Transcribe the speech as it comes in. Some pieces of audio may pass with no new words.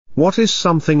What is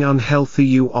something unhealthy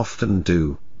you often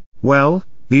do? Well,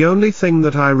 the only thing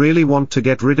that I really want to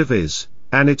get rid of is,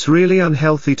 and it's really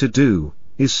unhealthy to do,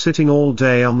 is sitting all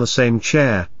day on the same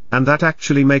chair, and that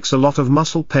actually makes a lot of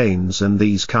muscle pains and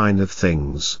these kind of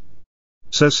things.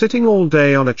 So sitting all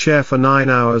day on a chair for 9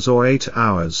 hours or 8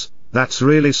 hours, that's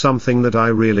really something that I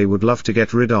really would love to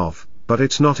get rid of, but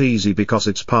it's not easy because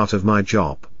it's part of my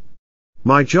job.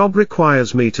 My job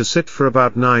requires me to sit for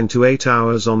about 9 to 8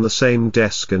 hours on the same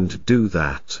desk and do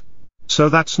that. So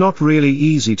that's not really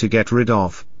easy to get rid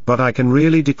of, but I can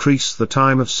really decrease the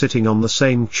time of sitting on the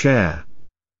same chair.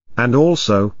 And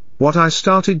also, what I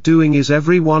started doing is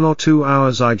every 1 or 2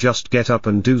 hours I just get up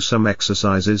and do some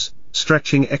exercises,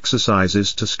 stretching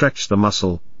exercises to stretch the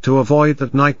muscle, to avoid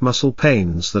that night muscle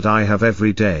pains that I have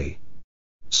every day.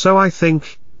 So I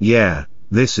think, yeah,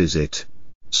 this is it.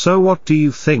 So what do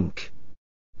you think?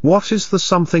 What is the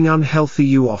something unhealthy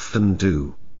you often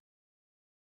do?